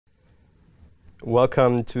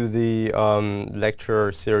Welcome to the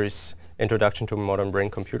lecture series Introduction to Modern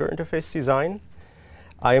Brain-Computer Interface Design.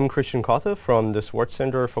 I am Christian Kothe from the Swartz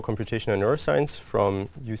Center for Computational Neuroscience from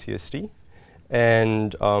UCSD,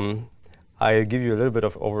 and I'll give you a little bit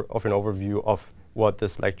of an overview of what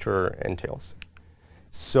this lecture entails.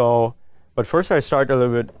 But first I start a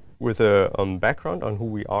little bit with a background on who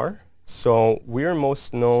we are. So we are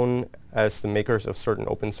most known as the makers of certain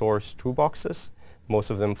open source toolboxes, most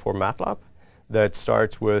of them for MATLAB. That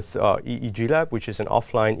starts with EEG Lab, which is an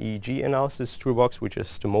offline EEG analysis toolbox, which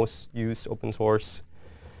is the most used open source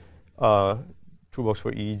toolbox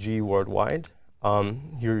for EEG worldwide.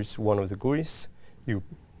 Here's one of the GUIs. You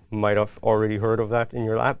might have already heard of that in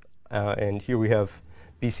your lab. And here we have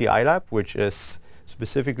BCI Lab, which is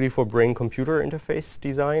specifically for brain-computer interface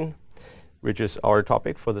design, which is our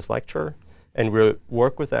topic for this lecture. And we'll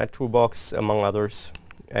work with that toolbox, among others.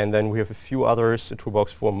 And then we have a few others, a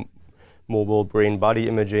toolbox for mobile brain-body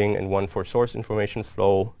imaging and one for source information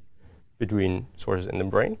flow between sources in the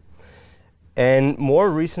brain. And more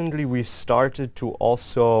recently, we've started to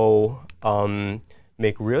also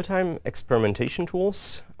make real-time experimentation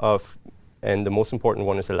tools, and the most important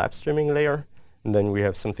one is a lab streaming layer. And then we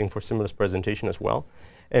have something for simultaneous presentation as well.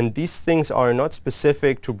 And these things are not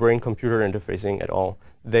specific to brain-computer interfacing at all.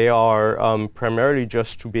 They are primarily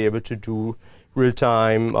just to be able to do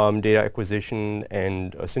real-time data acquisition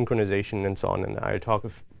and synchronization and so on. And I'll talk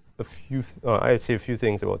I'll say a few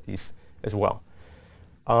things about these as well.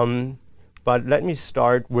 But let me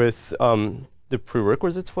start with the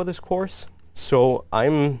prerequisites for this course. So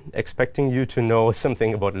I'm expecting you to know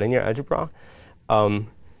something about linear algebra.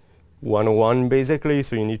 101 basically,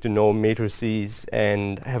 so you need to know matrices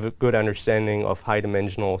and have a good understanding of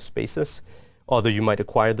high-dimensional spaces, although you might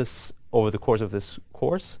acquire this over the course of this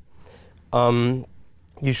course.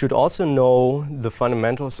 You should also know the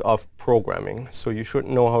fundamentals of programming. So you should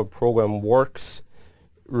know how a program works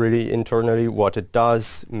really internally, what it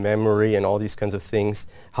does, memory and all these kinds of things,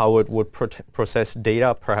 how it would process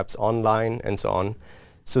data, perhaps online, and so on.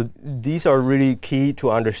 So these are really key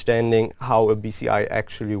to understanding how a BCI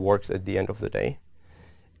actually works at the end of the day.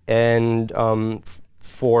 And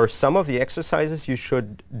for some of the exercises, you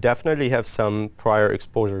should definitely have some prior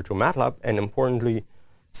exposure to MATLAB, and importantly,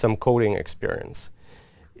 some coding experience.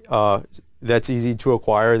 That's easy to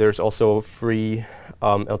acquire. There's also free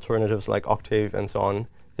alternatives like Octave and so on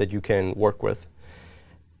that you can work with.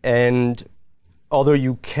 And although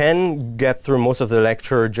you can get through most of the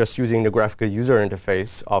lecture just using the graphical user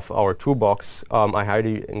interface of our toolbox, I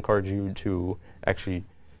highly encourage you to actually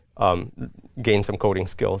gain some coding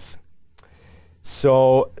skills.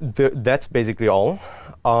 So that's basically all.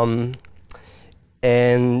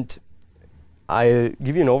 And I'll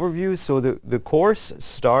give you an overview. So the course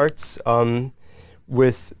starts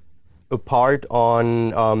with a part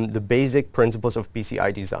on the basic principles of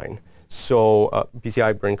BCI design. So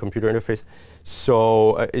BCI, brain-computer interface.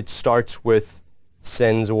 So it starts with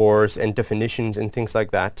sensors and definitions and things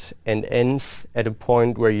like that, and ends at a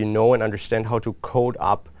point where you know and understand how to code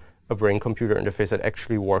up a brain-computer interface that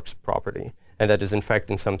actually works properly, and that is in fact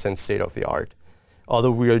in some sense state-of-the-art.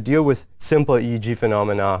 Although we'll deal with simple EEG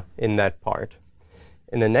phenomena in that part.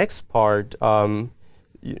 In the next part,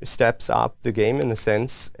 steps up the game in a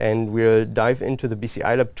sense, and we'll dive into the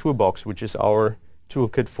BCI Lab toolbox, which is our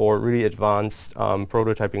toolkit for really advanced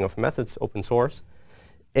prototyping of methods, open source.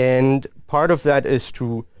 And part of that is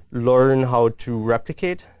to learn how to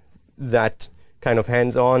replicate that kind of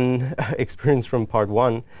hands-on experience from part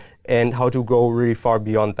one, and how to go really far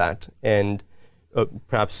beyond that, and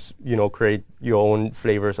perhaps create your own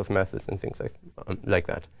flavors of methods and things like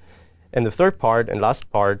that. And the third part and last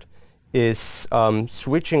part is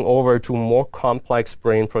switching over to more complex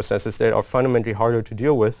brain processes that are fundamentally harder to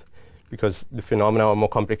deal with because the phenomena are more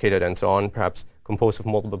complicated and so on, perhaps composed of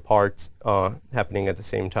multiple parts happening at the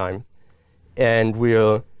same time. And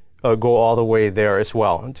we'll go all the way there as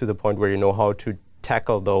well, to the point where you know how to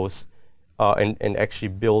tackle those and actually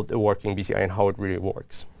build a working BCI and how it really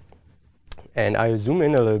works. And I'll zoom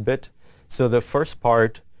in a little bit. So the first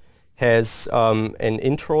part has an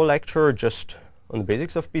intro lecture just on the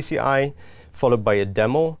basics of BCI, followed by a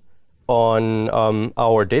demo on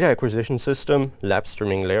our data acquisition system, lab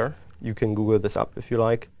streaming layer. You can Google this up if you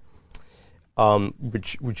like,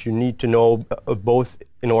 which you need to know both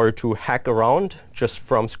in order to hack around just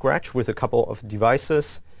from scratch with a couple of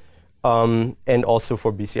devices, and also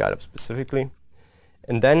for BCI Lab specifically.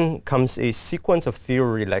 And then comes a sequence of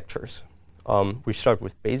theory lectures. We start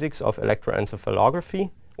with basics of electroencephalography,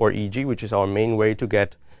 or EEG, which is our main way to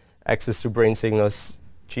get access to brain signals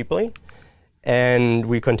cheaply. And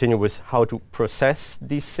we continue with how to process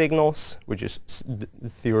these signals, which is the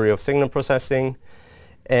theory of signal processing.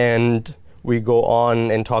 And we go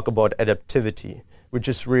on and talk about adaptivity, which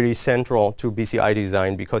is really central to BCI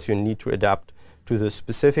design because you need to adapt to the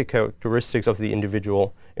specific characteristics of the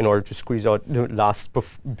individual in order to squeeze out the last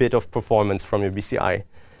bit of performance from your BCI.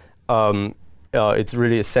 It's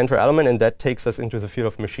really a central element, and that takes us into the field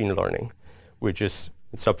of machine learning, which is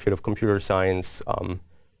a subfield of computer science,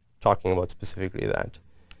 talking about specifically that.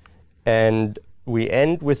 And we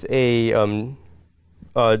end with a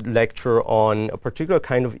lecture on a particular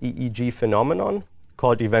kind of EEG phenomenon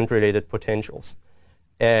called event-related potentials.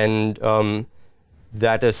 And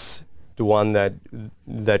that is the one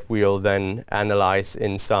that we'll then analyze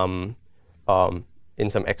in some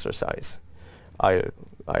exercise.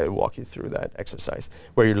 I'll walk you through that exercise,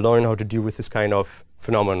 where you learn how to deal with this kind of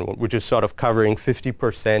phenomenon, which is sort of covering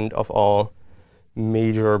 50% of all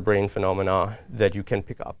major brain phenomena that you can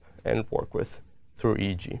pick up and work with through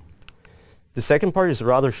EEG. The second part is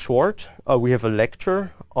rather short. We have a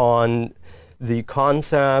lecture on the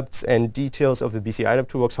concepts and details of the BCI Lab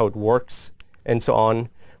toolbox, how it works, and so on.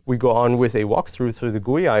 We go on with a walkthrough through the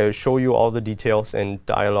GUI. I'll show you all the details and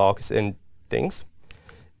dialogues and things.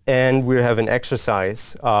 And we have an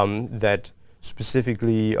exercise that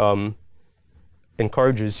specifically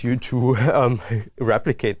encourages you to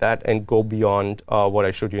replicate that and go beyond what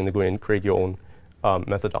I showed you in the GUI and create your own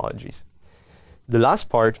methodologies. The last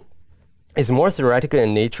part is more theoretical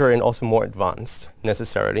in nature and also more advanced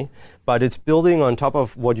necessarily, but it's building on top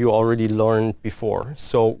of what you already learned before.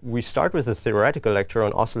 So we start with a theoretical lecture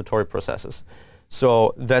on oscillatory processes.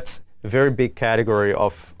 So that's a very big category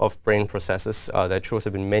of brain processes that shows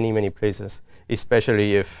up in many, many places,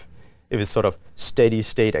 especially if it's sort of steady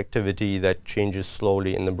state activity that changes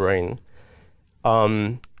slowly in the brain.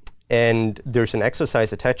 And there's an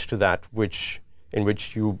exercise attached to that in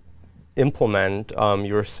which you implement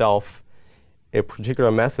yourself a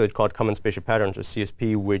particular method called common spatial patterns, or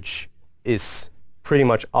CSP, which is pretty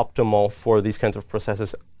much optimal for these kinds of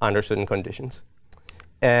processes under certain conditions.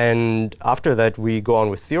 And after that, we go on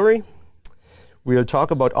with theory. We'll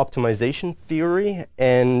talk about optimization theory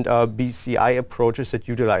and BCI approaches that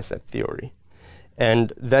utilize that theory.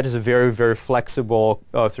 And that is a very, very flexible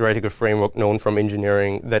theoretical framework known from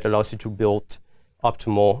engineering that allows you to build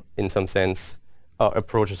optimal, in some sense,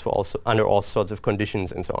 approaches for under all sorts of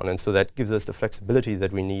conditions and so on. And so that gives us the flexibility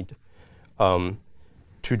that we need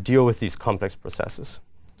to deal with these complex processes.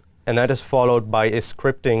 And that is followed by a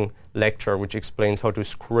scripting lecture, which explains how to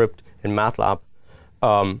script in MATLAB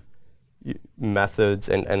methods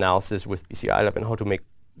and analysis with BCI Lab, and how to make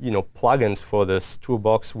plugins for this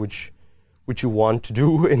toolbox, which you want to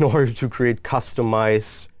do in order to create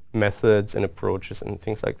customized methods and approaches and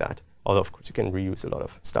things like that. Although, of course, you can reuse a lot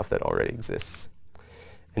of stuff that already exists.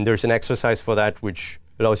 And there's an exercise for that which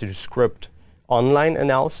allows you to script online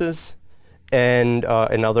analysis, and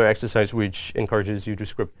another exercise which encourages you to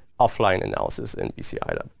script offline analysis in BCI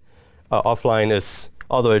Lab. Offline is,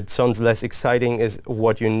 although it sounds less exciting, is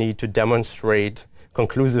what you need to demonstrate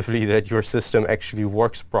conclusively that your system actually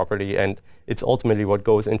works properly, and it's ultimately what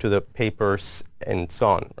goes into the papers and so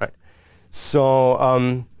on, right?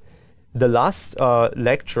 So the last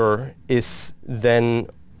lecture is then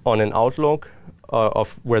on an outlook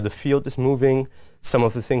of where the field is moving, some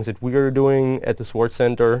of the things that we are doing at the Swartz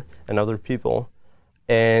Center and other people.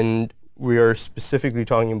 And we are specifically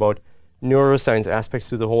talking about neuroscience aspects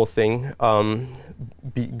to the whole thing,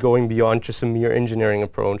 going beyond just a mere engineering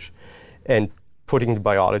approach and putting the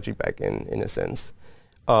biology back in a sense,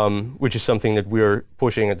 which is something that we're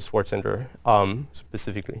pushing at the Swartz Center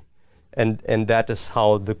specifically. And that is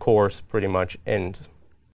how the course pretty much ends.